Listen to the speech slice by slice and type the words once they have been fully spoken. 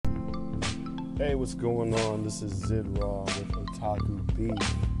Hey, what's going on? This is Zid Raw with Otaku Beef.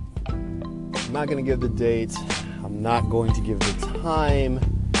 I'm not going to give the date. I'm not going to give the time.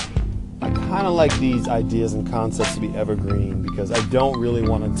 I kind of like these ideas and concepts to be evergreen because I don't really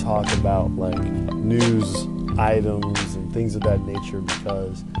want to talk about like news items and things of that nature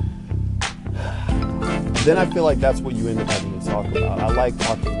because then I feel like that's what you end up having to talk about. I like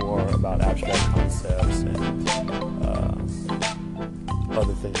talking more about abstract concepts and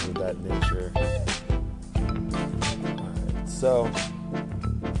other things of that nature. Alright, so,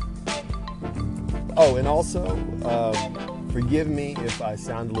 and also, forgive me if I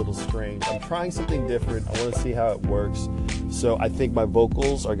sound a little strange. I'm trying something different. I want to see how it works. So I think my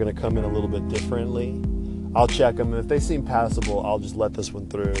vocals are going to come in a little bit differently. I'll check them, and if they seem passable, I'll just let this one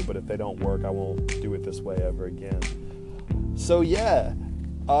through. But if they don't work, I won't do it this way ever again. So yeah,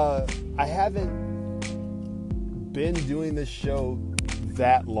 I haven't been doing this show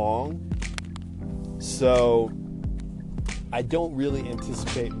that long, so I don't really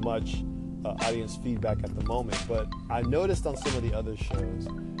anticipate much audience feedback at the moment. But I noticed on some of the other shows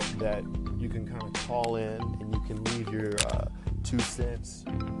that you can kind of call in and you can leave your 2 cents,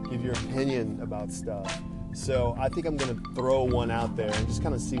 give your opinion about stuff. So I think I'm going to throw one out there and just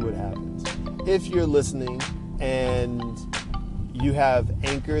kind of see what happens. If you're listening and you have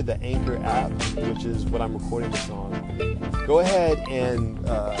Anchor, the Anchor app, which is what I'm recording this on, go ahead and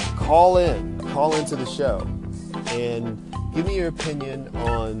call into the show and give me your opinion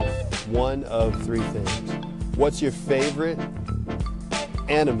on one of 3 things. What's your favorite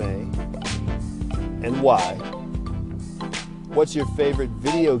anime and why? What's your favorite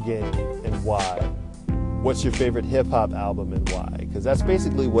video game and why? What's your favorite hip-hop album and why? Because that's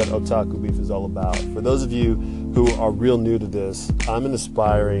basically what Otaku Beef is all about. For those of you who are real new to this, I'm an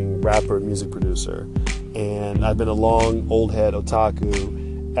aspiring rapper and music producer. And I've been a long, old head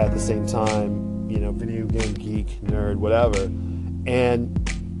otaku at the same time, video game geek, nerd, whatever. And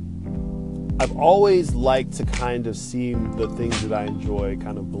I've always liked to kind of see the things that I enjoy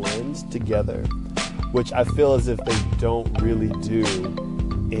kind of blend together, which I feel as if they don't really do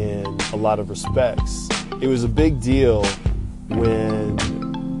in a lot of respects. It was a big deal when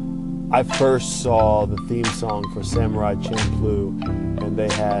I first saw the theme song for Samurai Champloo, and they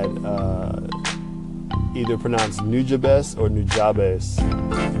had either pronounced Nujabes or Nujabes,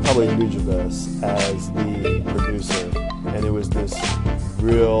 probably Nujabes, as the producer. And it was this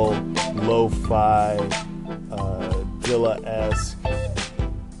real lo-fi, Dilla-esque,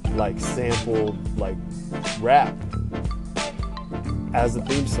 like sampled, like rap as the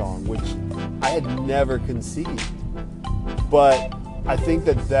theme song, which I had never conceived. But I think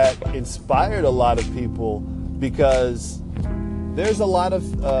that inspired a lot of people because there's a lot of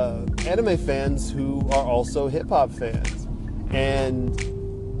anime fans who are also hip-hop fans. And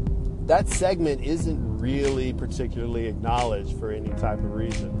that segment isn't really particularly acknowledged for any type of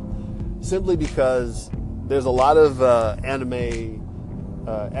reason. Simply because there's a lot of anime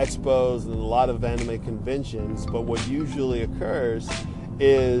expos and a lot of anime conventions, but what usually occurs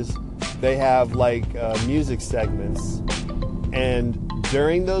is they have like music segments, and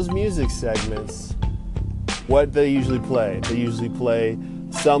during those music segments, what they usually play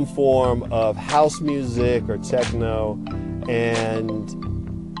some form of house music or techno, and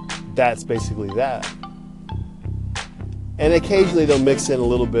that's basically that. And occasionally they'll mix in a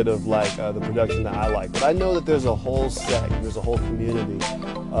little bit of like the production that I like. But I know that there's a whole there's a whole community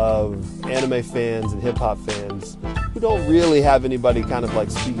of anime fans and hip-hop fans who don't really have anybody kind of like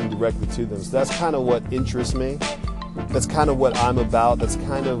speaking directly to them. So that's kind of what interests me. That's kind of what I'm about. That's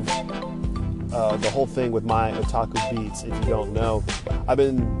kind of the whole thing with my Otaku Beats. If you don't know, I've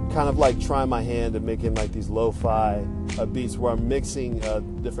been kind of like trying my hand at making like these lo-fi beats where I'm mixing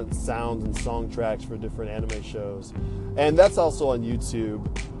different sounds and song tracks for different anime shows. And that's also on YouTube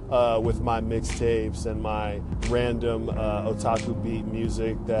with my mixtapes and my random Otaku Beat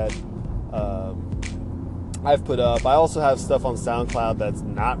music that I've put up. I also have stuff on SoundCloud that's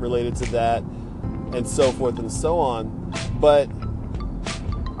not related to that, and so forth and so on. But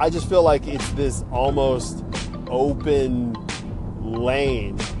I just feel like it's this almost open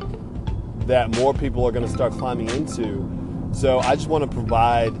lane that more people are going to start climbing into. So I just want to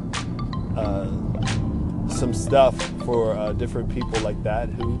provide some stuff for different people like that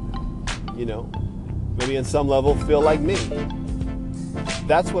who, maybe in some level feel like me.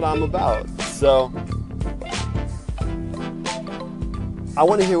 That's what I'm about. So I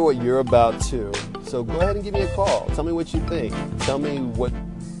want to hear what you're about too. So go ahead and give me a call. Tell me what you think. Tell me what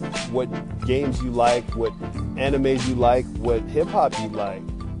games you like, what animes you like, what hip-hop you like.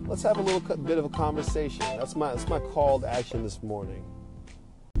 Let's have a little bit of a conversation. That's my call to action this morning.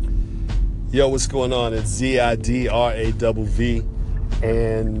 Yo, what's going on? It's ZIDRAVV,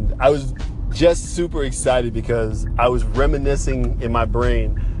 and I was just super excited because I was reminiscing in my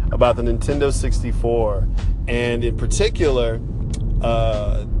brain about the Nintendo 64, and in particular,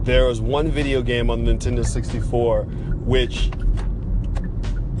 there was one video game on the Nintendo 64, which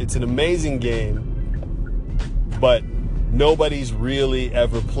it's an amazing game, but nobody's really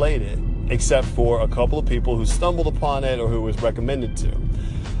ever played it, except for a couple of people who stumbled upon it or who was recommended to.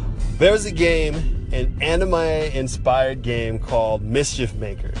 There was a game, an anime-inspired game called Mischief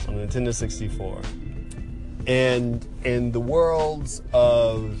Makers on the Nintendo 64. And in the worlds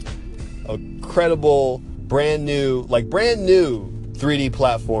of a credible, brand new 3D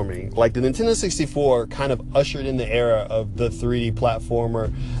platforming, like the Nintendo 64 kind of ushered in the era of the 3D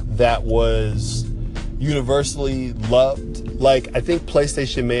platformer that was universally loved. Like, I think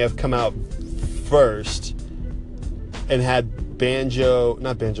PlayStation may have come out first and had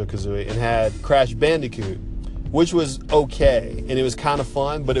Banjo-Kazooie, and had Crash Bandicoot, which was okay, and it was kind of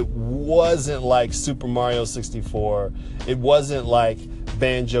fun, but it wasn't like Super Mario 64. It wasn't like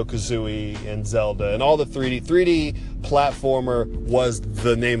Banjo-Kazooie and Zelda, and all the 3D platformer was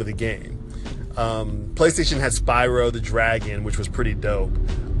the name of the game. PlayStation had Spyro the Dragon, which was pretty dope.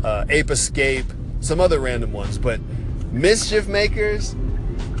 Ape Escape, some other random ones, but Mischief Makers,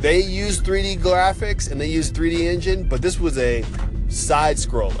 they used 3D graphics and they used 3D engine, but this was a side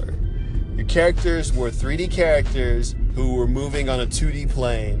scroller. Your characters were 3D characters who were moving on a 2D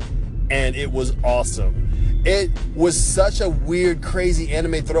plane, and it was awesome. It was such a weird, crazy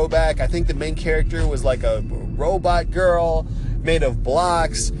anime throwback. I think the main character was like a robot girl made of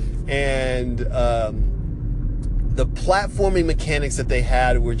blocks, and the platforming mechanics that they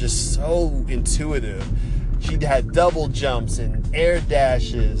had were just so intuitive. She had double jumps and air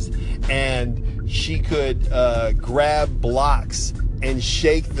dashes, and she could grab blocks and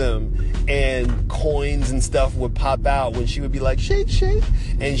shake them, and coins and stuff would pop out when she would be like, shake, shake,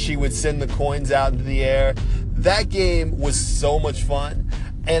 and she would send the coins out into the air. That game was so much fun.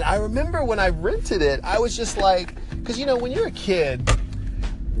 And I remember when I rented it, I was just like, because when you're a kid,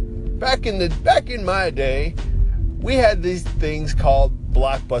 back in my day, we had these things called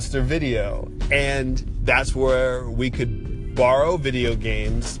Blockbuster Video, and that's where we could borrow video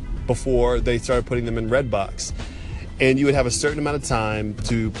games before they started putting them in Redbox. And you would have a certain amount of time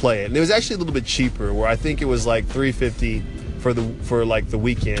to play it. And it was actually a little bit cheaper, where I think it was like $3.50 for like the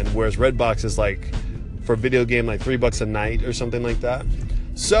weekend, whereas Redbox is like, for a video game, like $3 a night or something like that.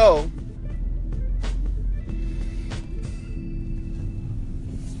 So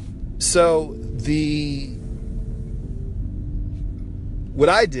what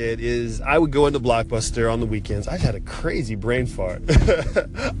I did is I would go into Blockbuster on the weekends. I had a crazy brain fart.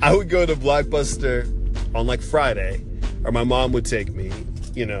 I would go to Blockbuster on like Friday, or my mom would take me,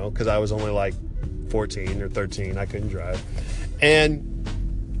 because I was only like 14 or 13. I couldn't drive. And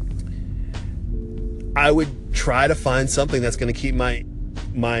I would try to find something that's going to keep my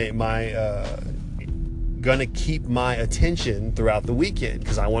attention throughout the weekend,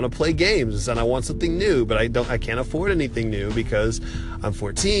 because I want to play games and I want something new, but I can't afford anything new because I'm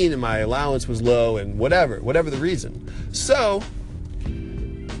 14 and my allowance was low, and whatever the reason. So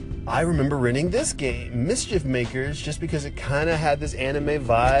I remember renting this game, Mischief Makers, just because it kind of had this anime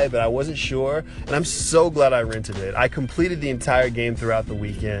vibe, and I wasn't sure, and I'm so glad I rented it. I completed the entire game throughout the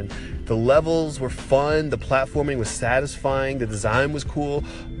weekend. The levels were fun, the platforming was satisfying, the design was cool,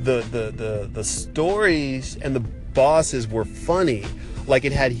 the stories and the bosses were funny. Like,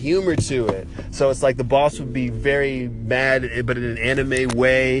 it had humor to it. So it's like the boss would be very mad, but in an anime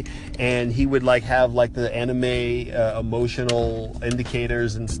way, and he would like have like the anime emotional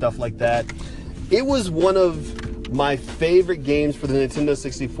indicators and stuff like that. It was one of my favorite games for the Nintendo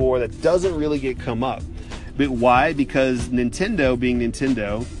 64 that doesn't really get come up. But why? Because Nintendo, being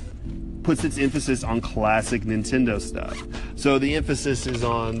Nintendo, puts its emphasis on classic Nintendo stuff. So the emphasis is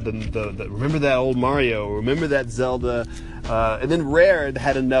on the remember that old Mario, remember that Zelda, and then Rare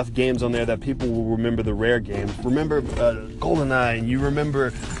had enough games on there that people will remember the Rare games. Remember GoldenEye, and you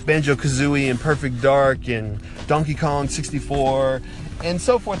remember Banjo-Kazooie and Perfect Dark and Donkey Kong 64, and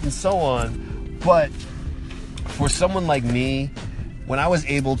so forth and so on. But for someone like me, when I was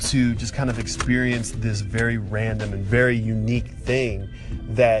able to just kind of experience this very random and very unique thing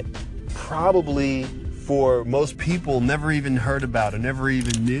that probably for most people never even heard about or never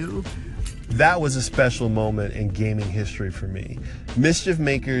even knew, that was a special moment in gaming history for me. Mischief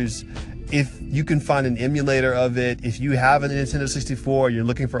Makers, if you can find an emulator of it, if you have a Nintendo 64, you're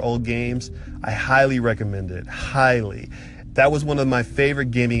looking for old games, I highly recommend it, highly. That was one of my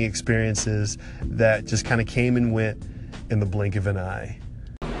favorite gaming experiences that just kind of came and went in the blink of an eye.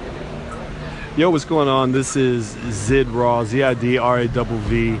 Yo, what's going on? This is Zidraw,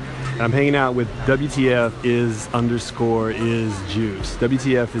 ZIDRAVV, and I'm hanging out with WTF is Juice.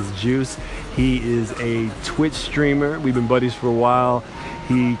 WTF is Juice. He is a Twitch streamer. We've been buddies for a while.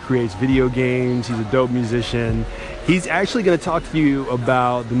 He creates video games. He's a dope musician. He's actually going to talk to you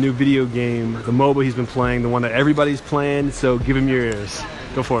about the new video game, the MOBA he's been playing, the one that everybody's playing. So give him your ears.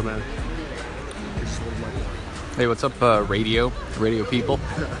 Go for it, man. Hey, what's up, radio people?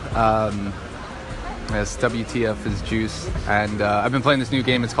 Yes, WTF is Juice, and I've been playing this new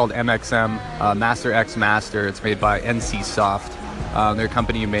game. It's called MXM, Master X Master. It's made by NCSoft. They're a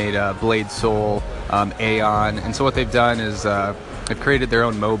company who made Blade Soul, Aeon, and so what they've done is they've created their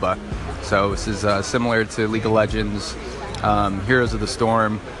own MOBA. So this is similar to League of Legends, Heroes of the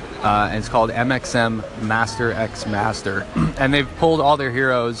Storm, and it's called MXM Master X Master. And they've pulled all their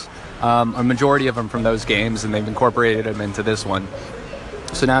heroes, a majority of them from those games, and they've incorporated them into this one.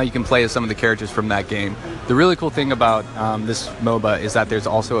 So now you can play as some of the characters from that game. The really cool thing about this MOBA is that there's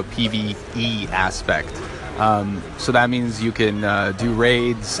also a PvE aspect. So that means you can do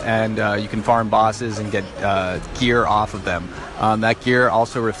raids and you can farm bosses and get gear off of them. That gear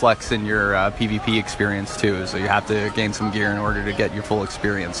also reflects in your PvP experience too, so you have to gain some gear in order to get your full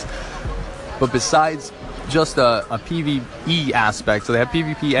experience. But besides just a PvE aspect, so they have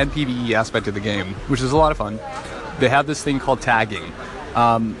PvP and PvE aspect of the game, which is a lot of fun. They have this thing called tagging.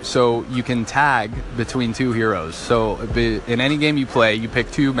 So you can tag between two heroes. So in any game you play, you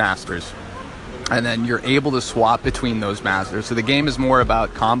pick two masters, and then you're able to swap between those masters. So the game is more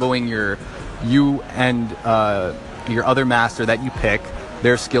about comboing you and your other master that you pick,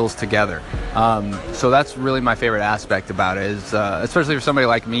 their skills together. So that's really my favorite aspect about it, is especially for somebody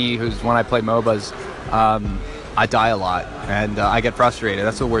like me, who's when I play MOBAs, I die a lot and I get frustrated.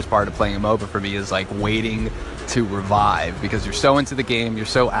 That's the worst part of playing a MOBA for me, is like waiting to revive, because you're so into the game, you're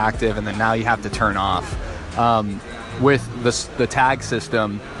so active, and then now you have to turn off. With the tag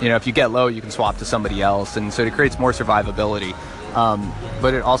system, you know, if you get low, you can swap to somebody else, and so it creates more survivability.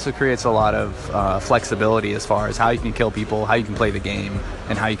 But it also creates a lot of flexibility as far as how you can kill people, how you can play the game,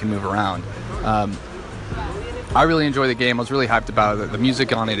 and how you can move around. I really enjoy the game. I was really hyped about it. The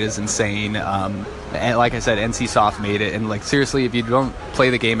music on it is insane. And like I said, NCSoft made it. And like, seriously, if you don't play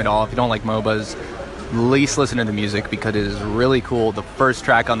the game at all, if you don't like MOBAs, at least listen to the music, because it is really cool. The first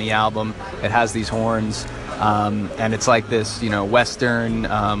track on the album, it has these horns, and it's like this, you know, Western,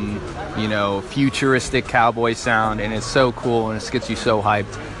 you know, futuristic cowboy sound, and it's so cool, and it gets you so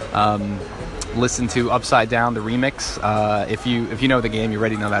hyped. Listen to Upside Down, the remix. If you know the game, you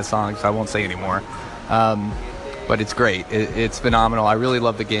already know that song, so I won't say anymore. But it's great. It's phenomenal. I really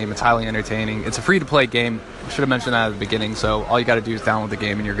love the game. It's highly entertaining. It's a free-to-play game. I should have mentioned that at the beginning. So all you got to do is download the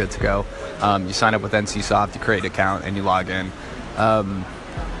game and you're good to go. You sign up with NCSoft, you create an account, and you log in.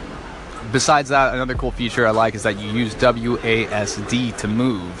 Besides that, another cool feature I like is that you use WASD to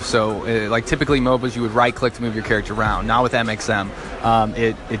move. So like typically MOBAs, you would right-click to move your character around. Not with MXM.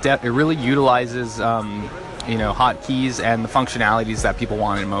 It really utilizes you know, hotkeys and the functionalities that people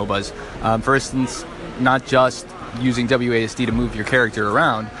want in MOBAs. For instance, not just using WASD to move your character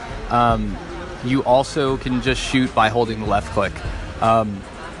around, you also can just shoot by holding the left click.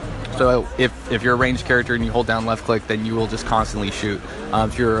 So if you're a ranged character and you hold down left click, then you will just constantly shoot.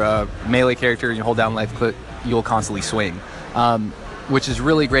 If you're a melee character and you hold down left click, you'll constantly swing. Which is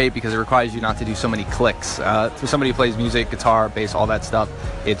really great because it requires you not to do so many clicks. For somebody who plays music, guitar, bass, all that stuff,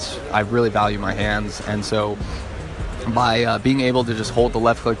 I really value my hands, and so by being able to just hold the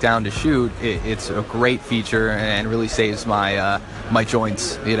left click down to shoot, it's a great feature and really saves my my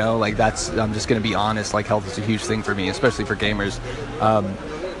joints. You know, like I'm just gonna be honest. Like, health is a huge thing for me, especially for gamers.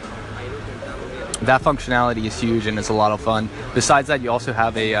 That functionality is huge and it's a lot of fun. Besides that, you also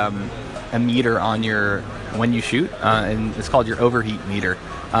have a meter on when you shoot, and it's called your overheat meter.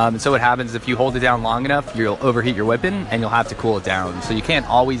 And so what happens, if you hold it down long enough, you'll overheat your weapon and you'll have to cool it down. So you can't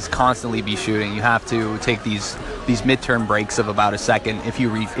always constantly be shooting. You have to take these midterm breaks of about a second if you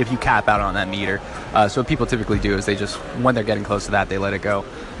cap out on that meter. So what people typically do is they just, when they're getting close to that, they let it go.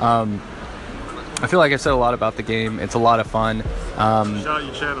 I feel like I said a lot about the game. It's a lot of fun. Shout out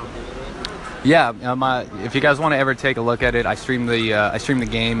your channel. Yeah, if you guys want to ever take a look at it, I stream the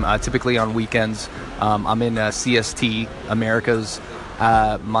game typically on weekends. I'm in CST Americas.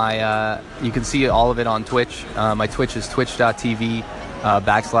 You can see all of it on Twitch. My Twitch is twitch.tv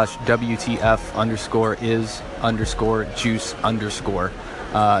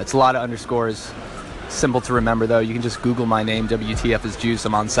 /WTF_is_juice_. It's a lot of underscores. Simple to remember though. You can just Google my name, WTF is Juice.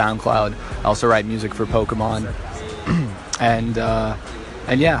 I'm on SoundCloud. I also write music for Pokemon.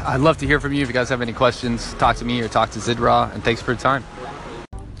 And yeah, I'd love to hear from you. If you guys have any questions, talk to me or talk to Zidraw, and thanks for your time.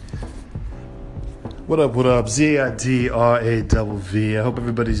 What up? ZIDRAVV. I hope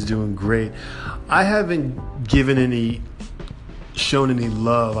everybody's doing great. I haven't shown any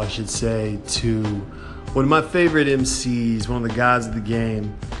love, I should say, to one of my favorite MCs, one of the gods of the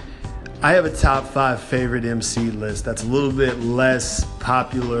game. I have a top 5 favorite MC list that's a little bit less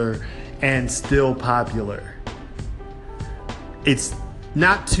popular and still popular. It's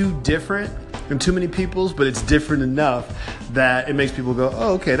not too different than too many people's, but it's different enough that it makes people go,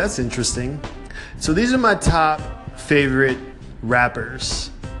 oh, okay, that's interesting. So these are my top favorite rappers: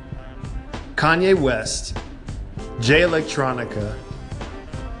 Kanye West, Jay Electronica,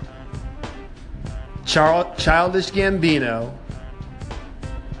 Childish Gambino,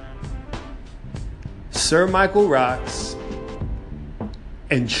 Sir Michael Rocks,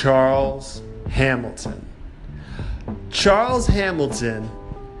 and Charles Hamilton. Charles Hamilton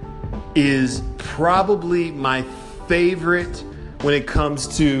is probably my favorite when it comes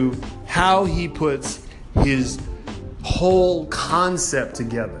to how he puts his whole concept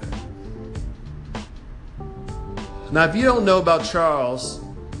together. Now, if you don't know about Charles,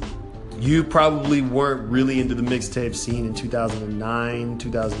 you probably weren't really into the mixtape scene in 2009,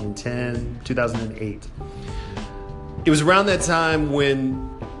 2010, 2008. It was around that time when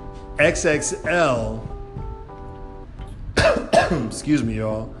XXL, excuse me,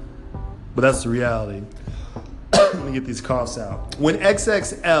 y'all, but that's the reality. Let me get these coughs out. When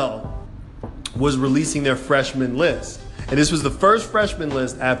XXL was releasing their freshman list, and this was the first freshman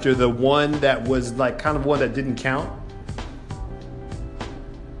list after the one that was like kind of one that didn't count.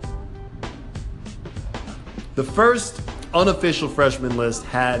 The first unofficial freshman list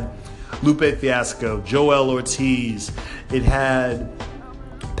had Lupe Fiasco, Joel Ortiz. It had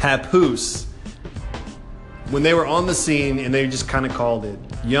Papoose. When they were on the scene, and they just kind of called it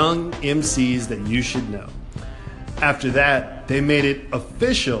young MCs that you should know. After that, they made it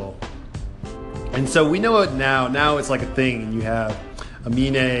official. And so we know it now. Now it's like a thing. And you have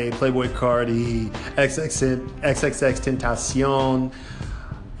Amine, Playboy Cardi, XXXTentacion,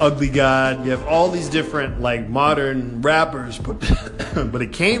 Ugly God. You have all these different like modern rappers, but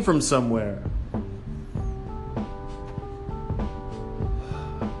it came from somewhere.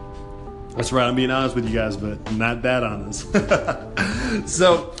 That's right, I'm being honest with you guys, but not that honest.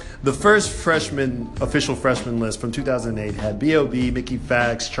 So the first official freshman list from 2008 had B.O.B., Mickey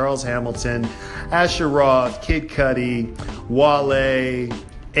Fax, Charles Hamilton, Asher Roth, Kid Cudi, Wale,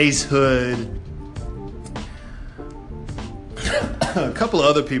 Ace Hood, a couple of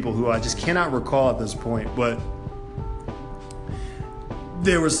other people who I just cannot recall at this point, but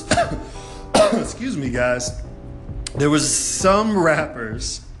there was, excuse me guys, there was some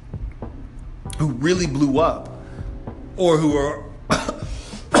rappers who really blew up, or who are,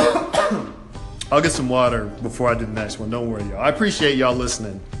 I'll get some water before I do the next one, don't worry y'all. I appreciate y'all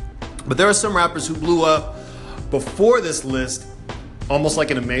listening. But there are some rappers who blew up before this list, almost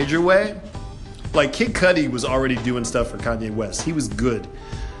like in a major way. Like Kid Cudi was already doing stuff for Kanye West. He was good.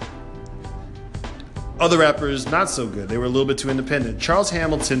 Other rappers, not so good. They were a little bit too independent. Charles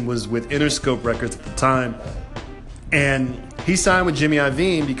Hamilton was with Interscope Records at the time, and he signed with Jimmy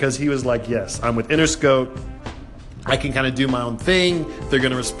Iovine because he was like, yes, I'm with Interscope. I can kind of do my own thing. They're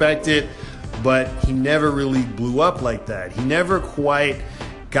going to respect it. But he never really blew up like that. He never quite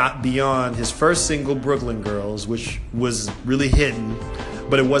got beyond his first single, Brooklyn Girls, which was really hidden,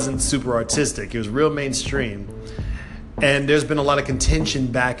 but it wasn't super artistic. It was real mainstream. And there's been a lot of contention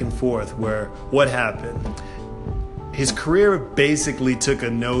back and forth where what happened. His career basically took a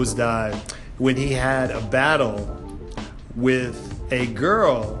nosedive when he had a battle with a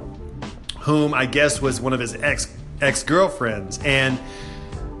girl whom I guess was one of his ex-girlfriends. And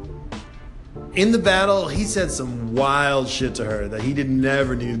in the battle, he said some wild shit to her that he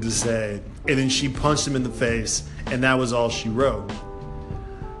never needed to say. And then she punched him in the face, and that was all she wrote.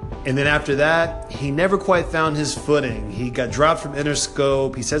 And then after that, he never quite found his footing. He got dropped from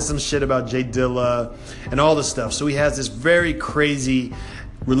Interscope. He said some shit about Jay Dilla and all this stuff. So he has this very crazy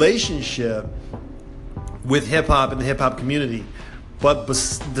relationship with hip-hop and the hip-hop community. But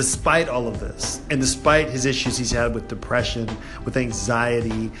despite all of this, and despite his issues he's had with depression, with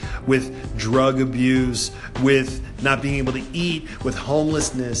anxiety, with drug abuse, with not being able to eat, with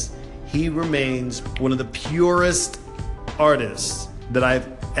homelessness, he remains one of the purest artists that I've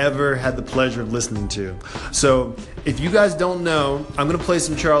ever had the pleasure of listening to. So if you guys don't know, I'm going to play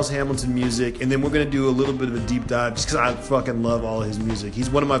some Charles Hamilton music, and then we're going to do a little bit of a deep dive just because I fucking love all of his music. He's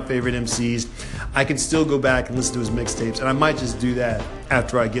one of my favorite MCs. I can still go back and listen to his mixtapes, and I might just do that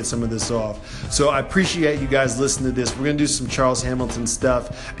after I get some of this off. So I appreciate you guys listening to this. We're going to do some Charles Hamilton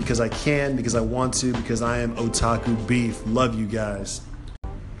stuff because I can, because I want to, because I am Otaku Beef. Love you guys.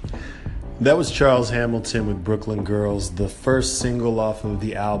 That was Charles Hamilton with Brooklyn Girls, the first single off of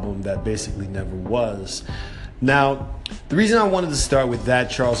the album that basically never was. Now, the reason I wanted to start with that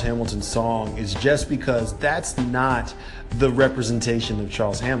Charles Hamilton song is just because that's not the representation of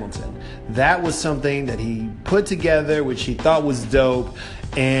Charles Hamilton. That was something that he put together, which he thought was dope,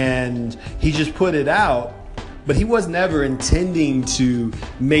 and he just put it out. But he was never intending to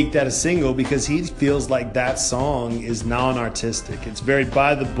make that a single because he feels like that song is non-artistic. It's very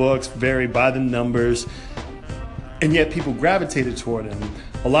by the books, very by the numbers, and yet people gravitated toward him.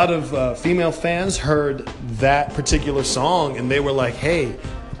 A lot of female fans heard that particular song and they were like, hey,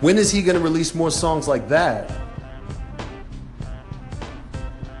 when is he going to release more songs like that?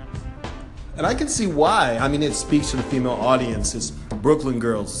 And I can see why. I mean, it speaks to the female audience. It's Brooklyn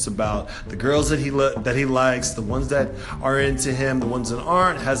Girls. It's about the girls that he likes, the ones that are into him, the ones that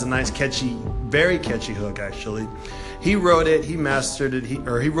aren't. Has a nice, catchy, very catchy hook, actually. He wrote it, he mastered it, he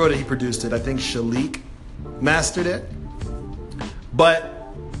wrote it, he produced it. I think Shalik mastered it.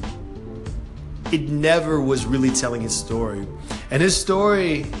 But it never was really telling his story. And his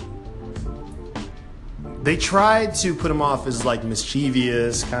story, they tried to put him off as like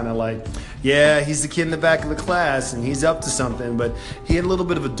mischievous, kind of like, yeah, he's the kid in the back of the class and he's up to something, but he had a little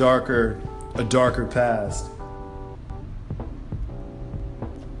bit of a darker past.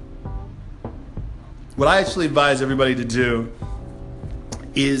 What I actually advise everybody to do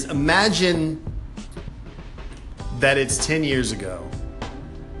is imagine that it's 10 years ago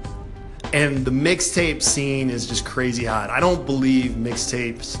and the mixtape scene is just crazy hot. I don't believe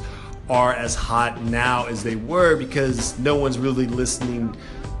mixtapes are as hot now as they were because no one's really listening.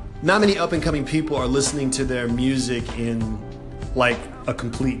 Not many up-and-coming people are listening to their music in like a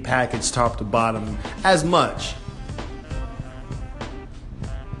complete package top to bottom as much.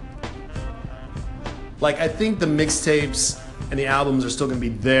 Like, I think the mixtapes and the albums are still going to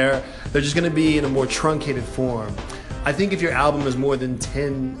be there. They're just going to be in a more truncated form. I think if your album is more than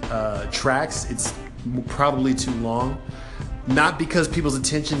 10 tracks, it's probably too long. Not because people's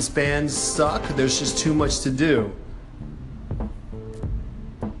attention spans suck, there's just too much to do.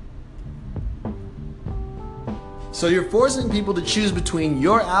 So you're forcing people to choose between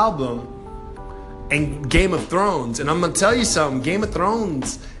your album and Game of Thrones. And I'm going to tell you something, Game of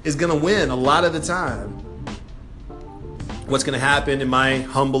Thrones is going to win a lot of the time. What's going to happen, in my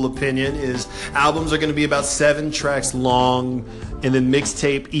humble opinion, is albums are going to be about 7 tracks long, and then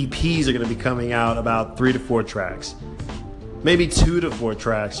mixtape EPs are going to be coming out about 3 to 4 tracks. Maybe 2 to 4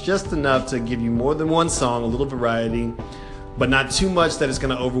 tracks, just enough to give you more than one song, a little variety, but not too much that it's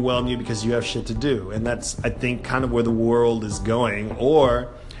going to overwhelm you because you have shit to do. And that's, I think, kind of where the world is going.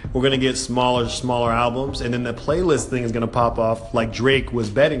 Or we're going to get smaller albums, and then the playlist thing is going to pop off like Drake was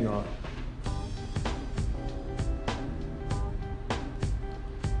betting on.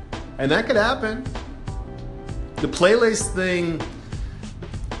 And that could happen. The playlist thing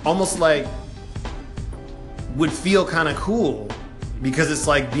almost like would feel kind of cool because it's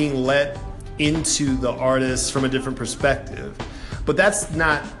like being let into the artist from a different perspective. But that's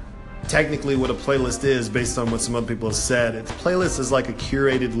not technically what a playlist is based on what some other people have said. A playlist is like a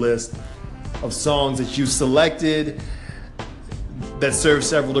curated list of songs that you selected that serve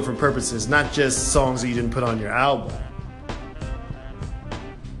several different purposes, not just songs that you didn't put on your album.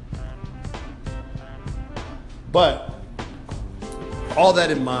 But all that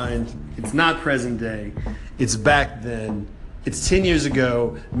in mind, it's not present day, it's back then. It's 10 years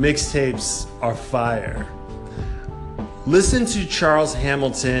ago. Mixtapes are fire. Listen to Charles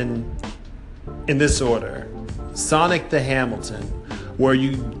Hamilton in this order. Sonic the Hamilton, where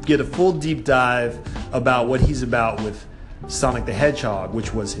you get a full deep dive about what he's about with Sonic the Hedgehog,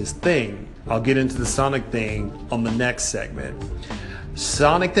 which was his thing. I'll get into the Sonic thing on the next segment.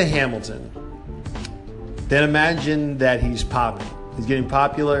 Sonic the Hamilton. Then imagine that he's popping. He's getting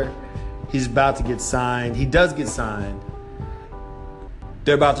popular. He's about to get signed. He does get signed.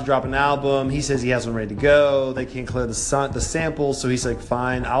 They're about to drop an album. He says he has one ready to go. They can't clear the samples, so he's like,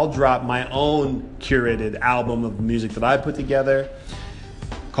 fine, I'll drop my own curated album of music that I put together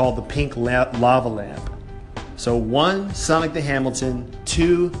called The Pink Lava Lamp. So 1, Sonic the Hamilton.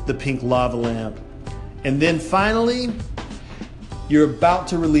 2, The Pink Lava Lamp. And then finally, you're about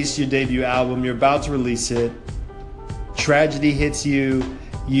to release your debut album. You're about to release it. Tragedy hits you.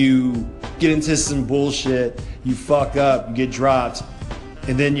 You get into some bullshit. You fuck up. You get dropped.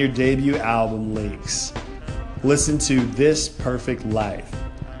 And then your debut album leaks. Listen to This Perfect Life.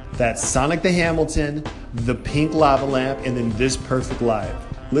 That's Sonic the Hamilton, The Pink Lava Lamp, and then This Perfect Life.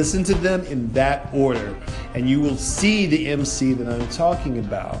 Listen to them in that order, and you will see the MC that I'm talking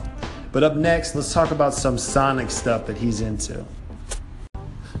about. But up next, let's talk about some Sonic stuff that he's into.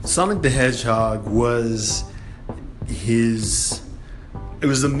 Sonic the Hedgehog was it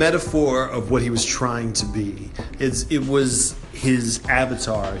was a metaphor of what he was trying to be. It was his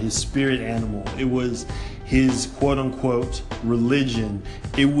avatar, his spirit animal. It was his quote-unquote religion.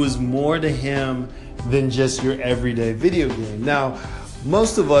 It was more to him than just your everyday video game. Now,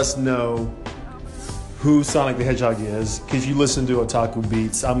 most of us know who Sonic the Hedgehog is because you listen to Otaku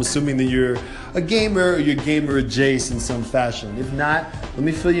Beats. I'm assuming that you're a gamer or you're gamer adjacent in some fashion. If not, let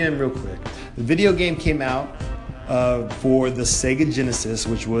me fill you in real quick. The video game came out for the Sega Genesis,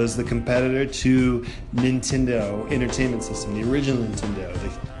 which was the competitor to Nintendo Entertainment System, the original Nintendo. The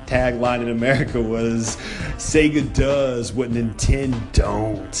tagline in America was, Sega does what Nintendo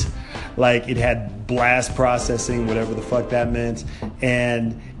don't. Like, it had blast processing, whatever the fuck that meant,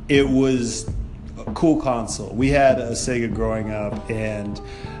 and it was a cool console. We had a Sega growing up, and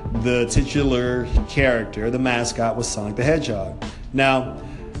the titular character, the mascot, was Sonic the Hedgehog. Now,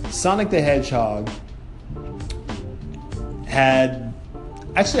 Sonic the Hedgehog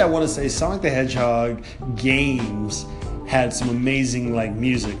I want to say Sonic the Hedgehog games had some amazing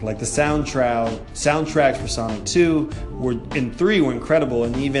music. Like the soundtracks for Sonic 2 and 3 were incredible,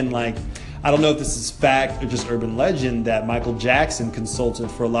 and even I don't know if this is fact or just urban legend that Michael Jackson consulted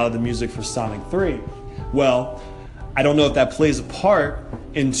for a lot of the music for Sonic 3. Well, I don't know if that plays a part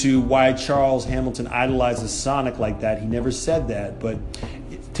into why Charles Hamilton idolizes Sonic like that. He never said that, but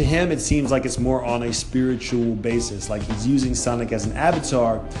to him, it seems like it's more on a spiritual basis. Like he's using Sonic as an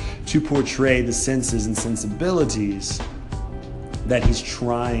avatar to portray the senses and sensibilities that he's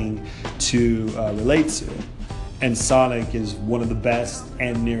trying to relate to. And Sonic is one of the best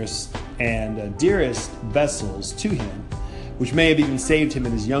and nearest and dearest vessels to him, which may have even saved him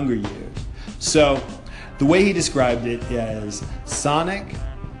in his younger years. So the way he described it is Sonic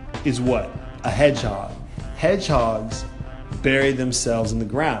is what? A hedgehog. Hedgehogs bury themselves in the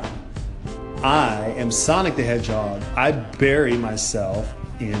ground. I am Sonic the Hedgehog. I bury myself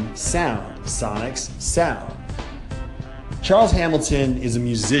in sound. Sonic's sound. Charles Hamilton is a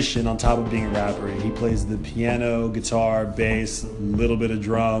musician on top of being a rapper. He plays the piano, guitar, bass, a little bit of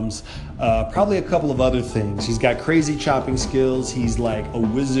drums, probably a couple of other things. He's got crazy chopping skills. He's like a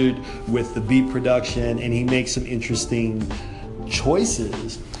wizard with the beat production, and he makes some interesting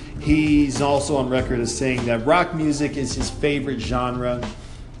choices. He's also on record as saying that rock music is his favorite genre,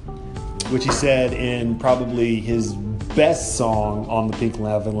 which he said in probably his best song on the Pink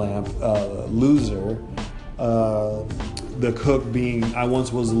Lava Lamp, Loser. The hook being, I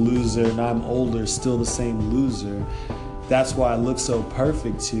once was a loser, now I'm older, still the same loser. That's why I look so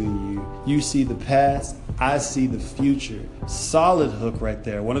perfect to you. You see the past, I see the future. Solid hook right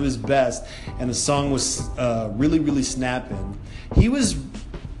there, one of his best. And the song was really, really snapping. He was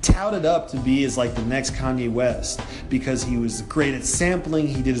touted up to be as the next Kanye West because he was great at sampling.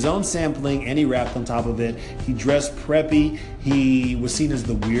 He did his own sampling and he rapped on top of it. He dressed preppy. He was seen as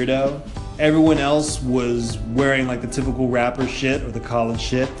the weirdo. Everyone else was wearing the typical rapper shit or the college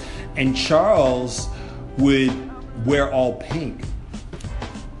shit, and Charles would wear all pink.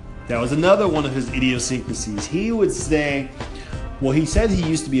 That was another one of his idiosyncrasies. He would say, well, he said he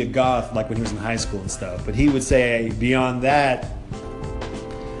used to be a goth when he was in high school and stuff, but he would say beyond that,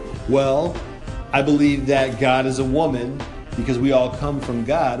 well, I believe that God is a woman because we all come from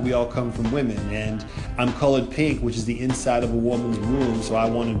God, we all come from women, and I'm colored pink, which is the inside of a woman's womb, so I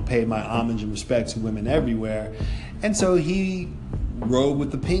want to pay my homage and respect to women everywhere. And so he rode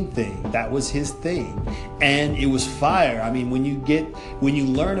with the pink thing. That was his thing, and it was fire. I mean, when you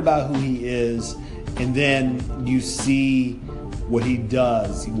learn about who he is, and then you see what he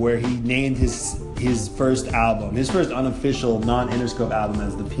does, where he named his first album, his first unofficial non-Interscope album,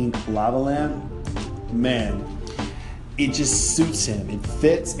 as the Pink Lava Lamp, man, it just suits him. It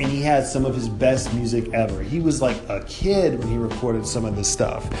fits, and he has some of his best music ever. He was like a kid when he recorded some of this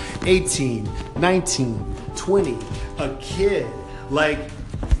stuff. 18, 19, 20, a kid.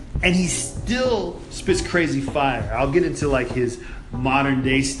 And he still spits crazy fire. I'll get into his modern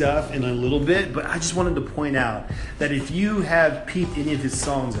day stuff in a little bit, but I just wanted to point out that if you have peeped any of his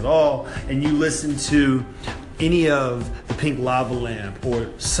songs at all and you listen to any of the Pink Lava Lamp or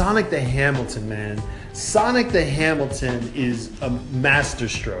Sonic the Hamilton, man, Sonic the Hamilton is a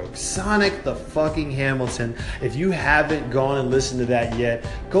masterstroke. Sonic the fucking Hamilton. If you haven't gone and listened to that yet,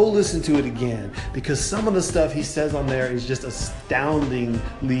 go listen to it again, because some of the stuff he says on there is just astoundingly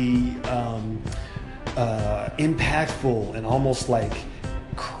impactful and almost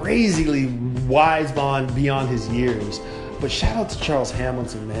crazily wise beyond his years. But shout out to Charles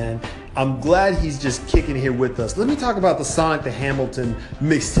Hamilton, man. I'm glad he's just kicking here with us. Let me talk about the Sonic the Hamilton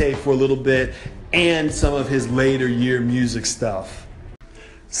mixtape for a little bit and some of his later year music stuff.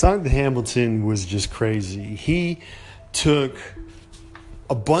 Sonic the Hamilton was just crazy. He took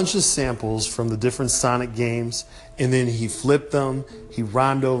a bunch of samples from the different Sonic games, and then he flipped them, he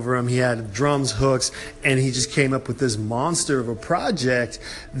rhymed over them, he had drums, hooks, and he just came up with this monster of a project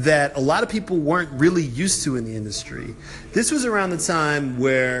that a lot of people weren't really used to in the industry. This was around the time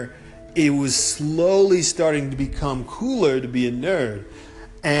where it was slowly starting to become cooler to be a nerd.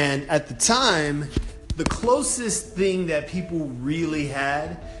 And at the time, the closest thing that people really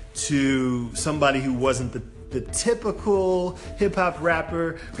had to somebody who wasn't the typical hip-hop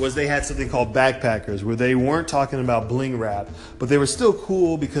rapper was they had something called backpackers, where they weren't talking about bling rap, but they were still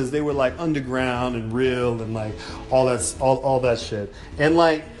cool because they were like underground and real and like all that shit. And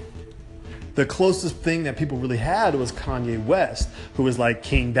like the closest thing that people really had was Kanye West, who was like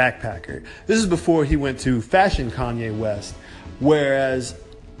King Backpacker. This is before he went to fashion Kanye West, whereas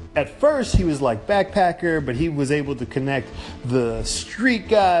at first he was like backpacker, but he was able to connect the street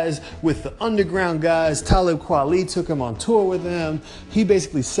guys with the underground guys. Talib Kweli took him on tour with him. He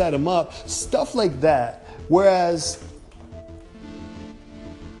basically set him up, stuff like that. Whereas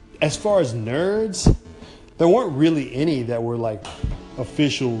as far as nerds, there weren't really any that were like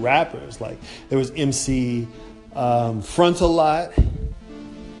official rappers. Like there was MC Frontalot.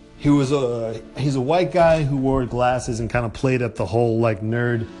 He's a white guy who wore glasses and kind of played up the whole like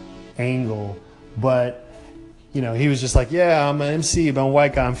nerd angle, but you know, he was just like, yeah, I'm an MC, but I'm a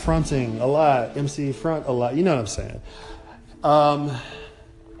white guy, I'm fronting a lot, MC front a lot, you know what I'm saying.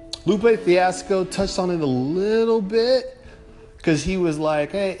 Lupe Fiasco touched on it a little bit because he was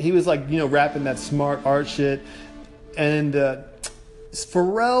like, you know, rapping that smart art shit, and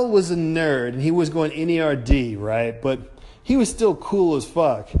Pharrell was a nerd and he was going NERD, right? But he was still cool as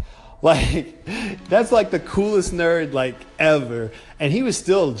fuck. Like, that's like the coolest nerd like ever. And he was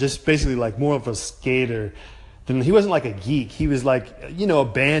still just basically like more of a skater. He wasn't like a geek. He was like, you know, a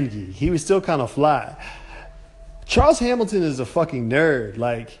band geek. He was still kind of fly. Charles Hamilton is a fucking nerd.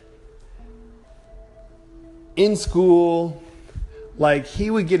 Like, in school, like he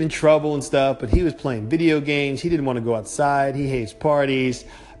would get in trouble and stuff, but he was playing video games. He didn't want to go outside. He hates parties.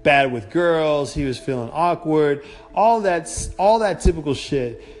 Bad with girls. He was feeling awkward. All that typical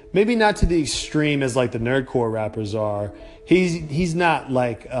shit. Maybe not to the extreme as like the nerdcore rappers are. He's not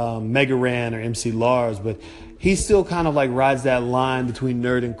like Mega Ran or MC Lars, but he still kind of like rides that line between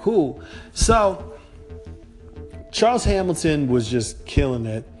nerd and cool. So Charles Hamilton was just killing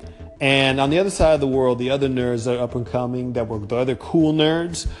it. And on the other side of the world, the other nerds that are up and coming, that were the other cool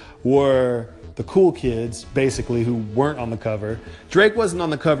nerds, were the cool kids, basically, who weren't on the cover. Drake wasn't on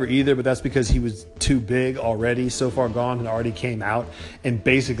the cover either, but that's because he was too big already. So Far Gone had already came out and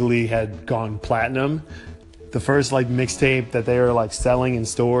basically had gone platinum. The first like mixtape that they were like selling in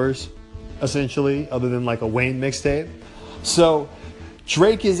stores, essentially, other than like a Wayne mixtape. So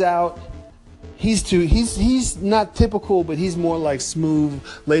Drake is out. He's not typical, but he's more like smooth,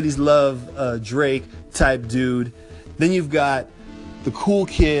 ladies love Drake type dude. Then you've got the cool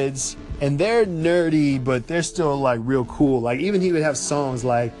kids, and they're nerdy, but they're still like real cool. Like even he would have songs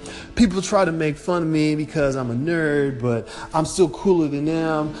like, people try to make fun of me because I'm a nerd, but I'm still cooler than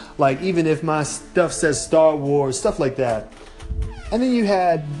them. Like even if my stuff says Star Wars, stuff like that. And then you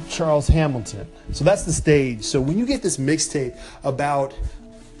had Charles Hamilton. So that's the stage. So when you get this mixtape about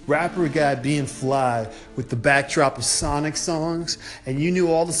rapper guy being fly with the backdrop of Sonic songs, and you knew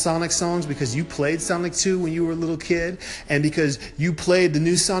all the Sonic songs because you played Sonic 2 when you were a little kid, and because you played the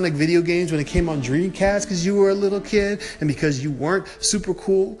new Sonic video games when it came on Dreamcast because you were a little kid, and because you weren't super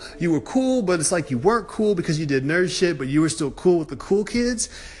cool, you were cool, but it's like you weren't cool because you did nerd shit, but you were still cool with the cool kids.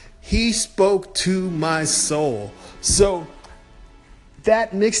 He spoke to my soul. So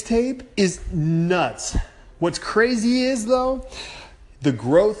that mixtape is nuts. What's crazy is, though, the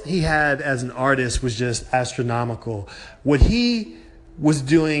growth he had as an artist was just astronomical. What he was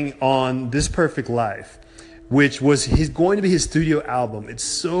doing on This Perfect Life, which was going to be his studio album, it's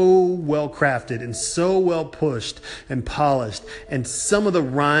so well crafted and so well pushed and polished. And some of the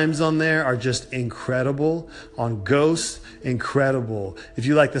rhymes on there are just incredible. On Ghost, incredible. If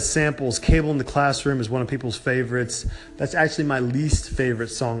you like the samples, Cable in the Classroom is one of people's favorites. That's actually my least favorite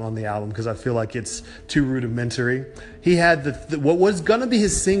song on the album because I feel like it's too rudimentary. He had what was going to be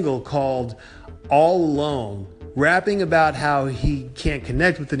his single called All Alone, rapping about how he can't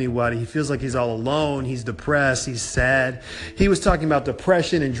connect with anybody. He feels like he's all alone. He's depressed. He's sad. He was talking about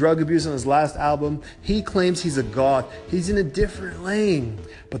depression and drug abuse on his last album. He claims he's a goth. He's in a different lane.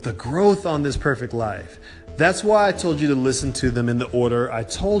 But the growth on This Perfect Life, that's why I told you to listen to them in the order I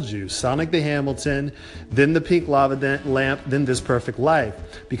told you. Sonic the Hamilton, then The Pink Lava Lamp, then This Perfect Life.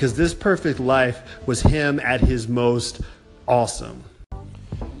 Because This Perfect Life was him at his most awesome.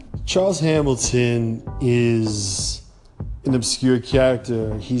 Charles Hamilton is an obscure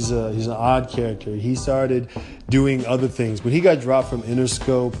character. He's an odd character. He started doing other things. When he got dropped from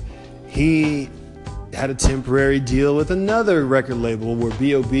Interscope, he had a temporary deal with another record label where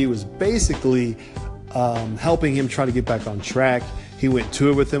B.O.B. was basically helping him try to get back on track. He went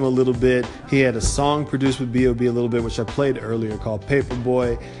tour with him a little bit. He had a song produced with B.O.B. a little bit, which I played earlier, called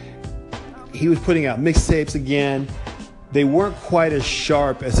Paperboy. He was putting out mixtapes again. They weren't quite as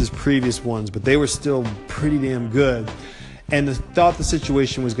sharp as his previous ones, but they were still pretty damn good. And thought the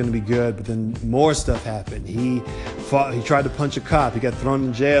situation was going to be good, but then more stuff happened. He tried to punch a cop. He got thrown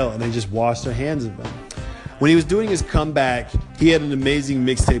in jail, and they just washed their hands of him. When he was doing his comeback, he had an amazing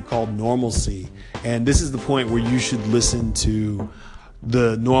mixtape called Normalcy. And this is the point where you should listen to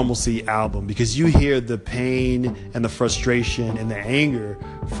the Normalcy album, because you hear the pain and the frustration and the anger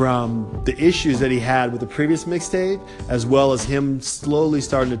from the issues that he had with the previous mixtape, as well as him slowly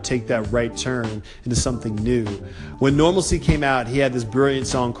starting to take that right turn into something new. When Normalcy came out, he had this brilliant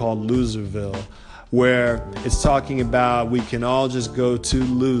song called Loserville, where it's talking about we can all just go to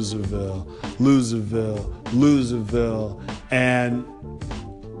Loserville, Loserville, Loserville. And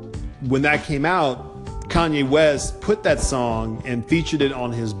when that came out, Kanye West put that song and featured it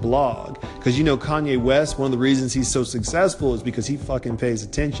on his blog. Because you know Kanye West, one of the reasons he's so successful is because he fucking pays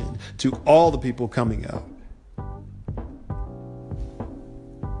attention to all the people coming up.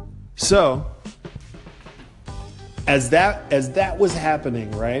 So, as that was happening,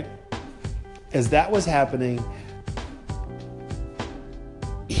 right? As that was happening,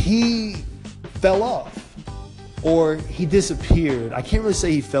 he fell off. Or he disappeared. I can't really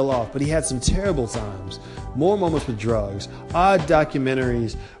say he fell off, but he had some terrible times. More moments with drugs. Odd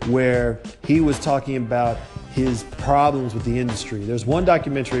documentaries where he was talking about his problems with the industry. There's one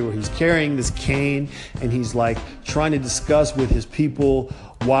documentary where he's carrying this cane and he's like trying to discuss with his people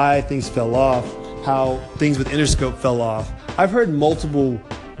why things fell off, how things with Interscope fell off. I've heard multiple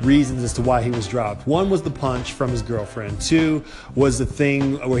reasons as to why he was dropped. One was the punch from his girlfriend. Two was the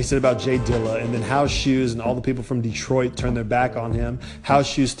thing where he said about Jay Dilla, and then House Shoes and all the people from Detroit turned their back on him. House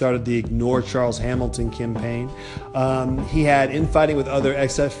Shoes started the Ignore Charles Hamilton campaign. He had infighting with other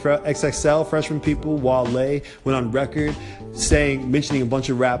XXL freshman people. Wale went on record mentioning a bunch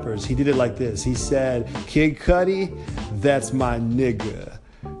of rappers. He did it like this. He said, Kid Cudi, that's my nigga.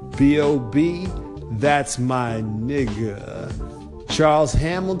 B.O.B., that's my nigga. Charles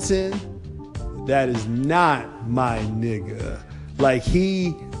Hamilton, that is not my nigga. Like,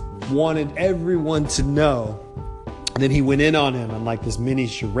 he wanted everyone to know. And then he went in on him on like this mini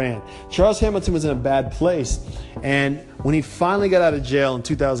charade. Charles Hamilton was in a bad place. And when he finally got out of jail in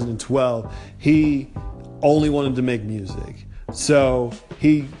 2012, he only wanted to make music. So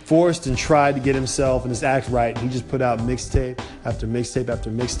he forced and tried to get himself and his act right. He just put out mixtape after mixtape after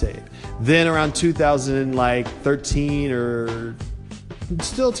mixtape. Then around 2013 or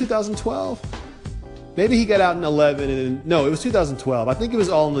still 2012, maybe he got out in 11 and no, it was 2012. I think it was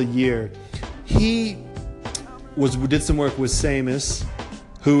all in the year. He did some work with Samus,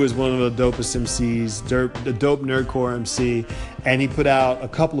 who is one of the dopest MCs, the dope nerdcore MC, and he put out a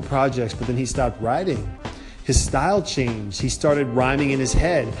couple of projects, but then he stopped writing. His style changed. He started rhyming in his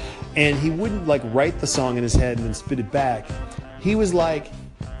head, and he wouldn't like write the song in his head and then spit it back. He was like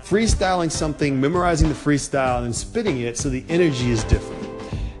freestyling something, memorizing the freestyle and spitting it, so the energy is different.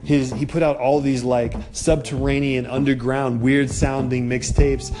 He put out all these like subterranean, underground, weird sounding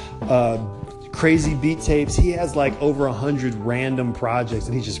mixtapes, crazy beat tapes. He has like over 100 random projects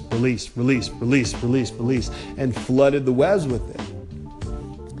that he just released, and flooded the webs with it.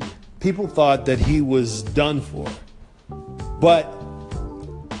 People thought that he was done for. But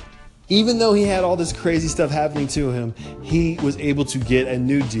even though he had all this crazy stuff happening to him, he was able to get a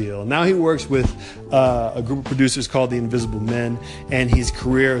new deal. Now he works with a group of producers called the Invisible Men, and his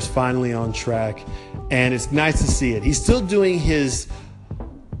career is finally on track. And it's nice to see it. He's still doing his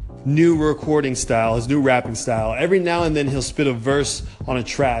new recording style, his new rapping style. Every now and then he'll spit a verse on a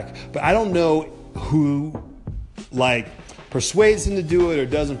track, but I don't know who like persuades him to do it or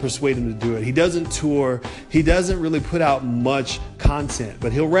doesn't persuade him to do it. He doesn't tour. He doesn't really put out much content,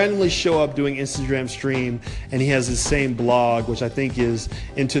 but he'll randomly show up doing Instagram stream, and he has his same blog, which I think is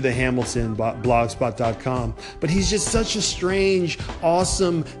Into the Hamilton, blogspot.com. But he's just such a strange,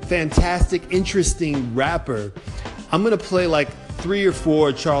 awesome, fantastic, interesting rapper. I'm going to play like 3 or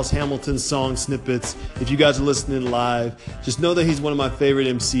 4 Charles Hamilton song snippets. If you guys are listening live, just know that he's one of my favorite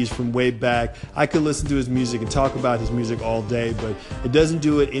MCs from way back. I could listen to his music and talk about his music all day, but it doesn't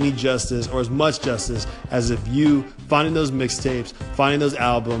do it any justice or as much justice as if you finding those mixtapes, finding those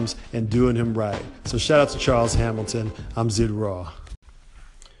albums, and doing him right. So shout out to Charles Hamilton. I'm Zid Raw.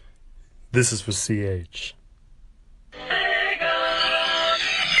 This is for CH.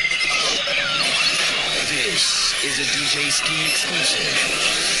 This is a DJ Ski exclusive.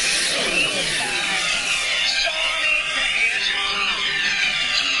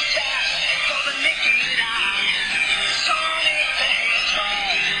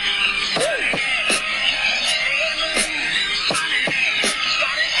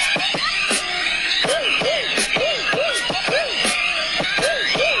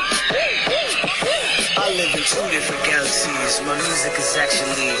 Two different galaxies. My music is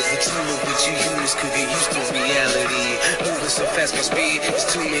actually the tool of which you use could get used to reality. Moving so fast, my speed is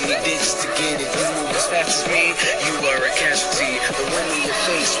too many digits to get it. You move as fast as me, you are a casualty. The wind in your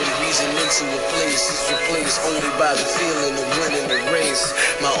face when reason into a place is replaced only by the feeling of winning the race.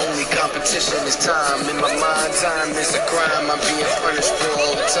 My only competition is time. In my mind, time is a crime I'm being punished for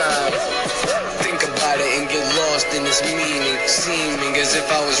all the time. Think about it and get lost in its meaning, seeming as if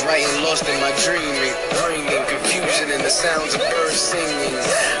I was writing lost in my dreaming, bringing confusion in the sounds of birds singing,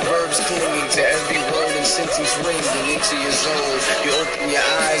 verbs clinging to every word and sentence ringing into your zone. You open your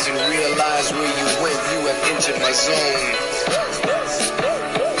eyes and realize where you went. You have entered my zone.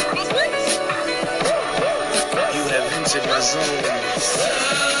 You have entered my zone.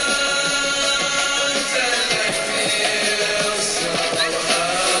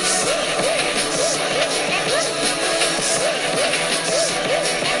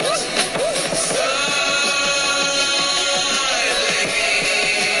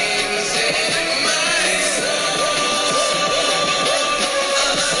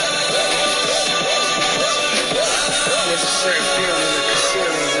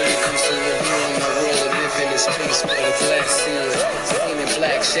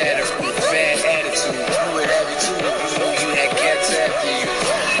 Shatter with bad attitude. You would have it too if you knew you had cats after you.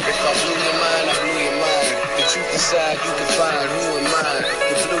 If I blew your mind, I blew your mind. The truth inside you can find. Who am I?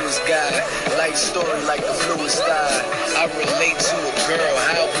 The bluest guy. Life story like the bluest sky. I relate to a girl.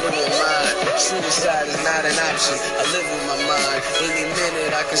 How blue am I? Suicide is not an option. I live with my mind. Any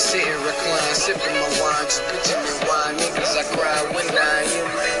minute I can sit and recline, sipping my wine, just pitching me wine. Niggas I cry when I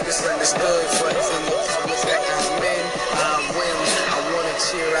am misunderstood, but in the public that I'm in, I win.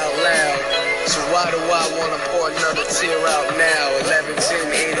 Tear out loud. So why do I wanna pour another tear out now?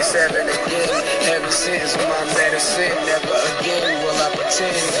 11/10/87 again. Heaven sends my medicine. Never again will I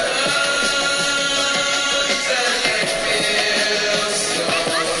pretend.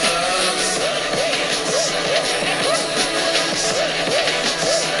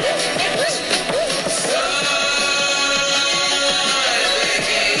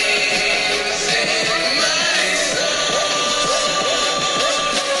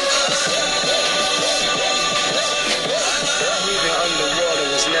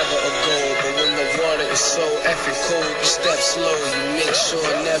 So effing cold, you step slow, you make sure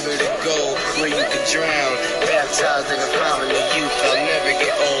never to go where you can drown. Baptized in the fountain of youth, I'll never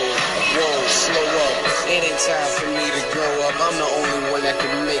get old. Whoa, slow up, it ain't time for me to grow up. I'm the only one that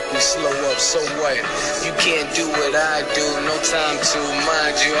can make me slow up. So what? You can't do what I do, no time to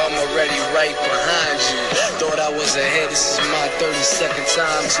mind you. I'm already right behind you. Thought I was ahead, this is my 32nd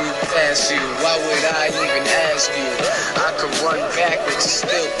time to pass you. Why would I even ask you? I could run backwards and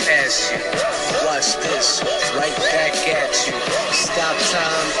still pass you. Watch this, right back at you. Stop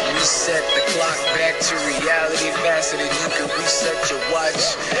time, reset the clock back to reality faster than you can reset your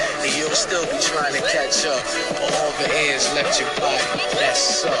watch. And you'll still be trying to catch up. All the airs left your body, that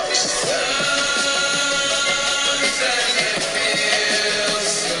sucks.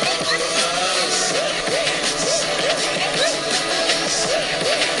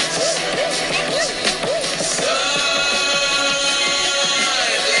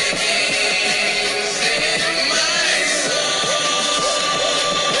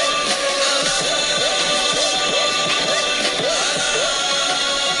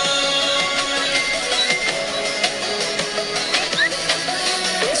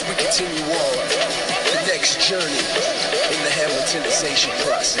 Journey in the Hamiltonization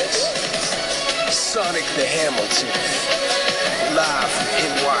process. Sonic the Hamilton, live from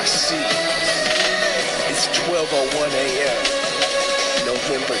NYC. It's 12:01 a.m.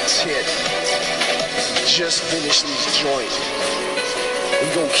 November 10th. Just finished this joint.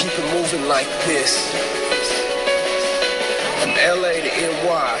 We're gonna keep it moving like this. From LA to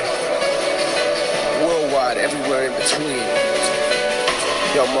NY, worldwide, everywhere in between.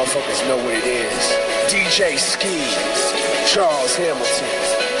 Y'all motherfuckers know what it is. DJ Ski, Charles Hamilton.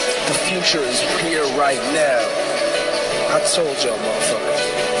 The future is here right now. I told y'all motherfuckers.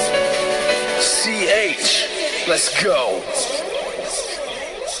 CH, let's go.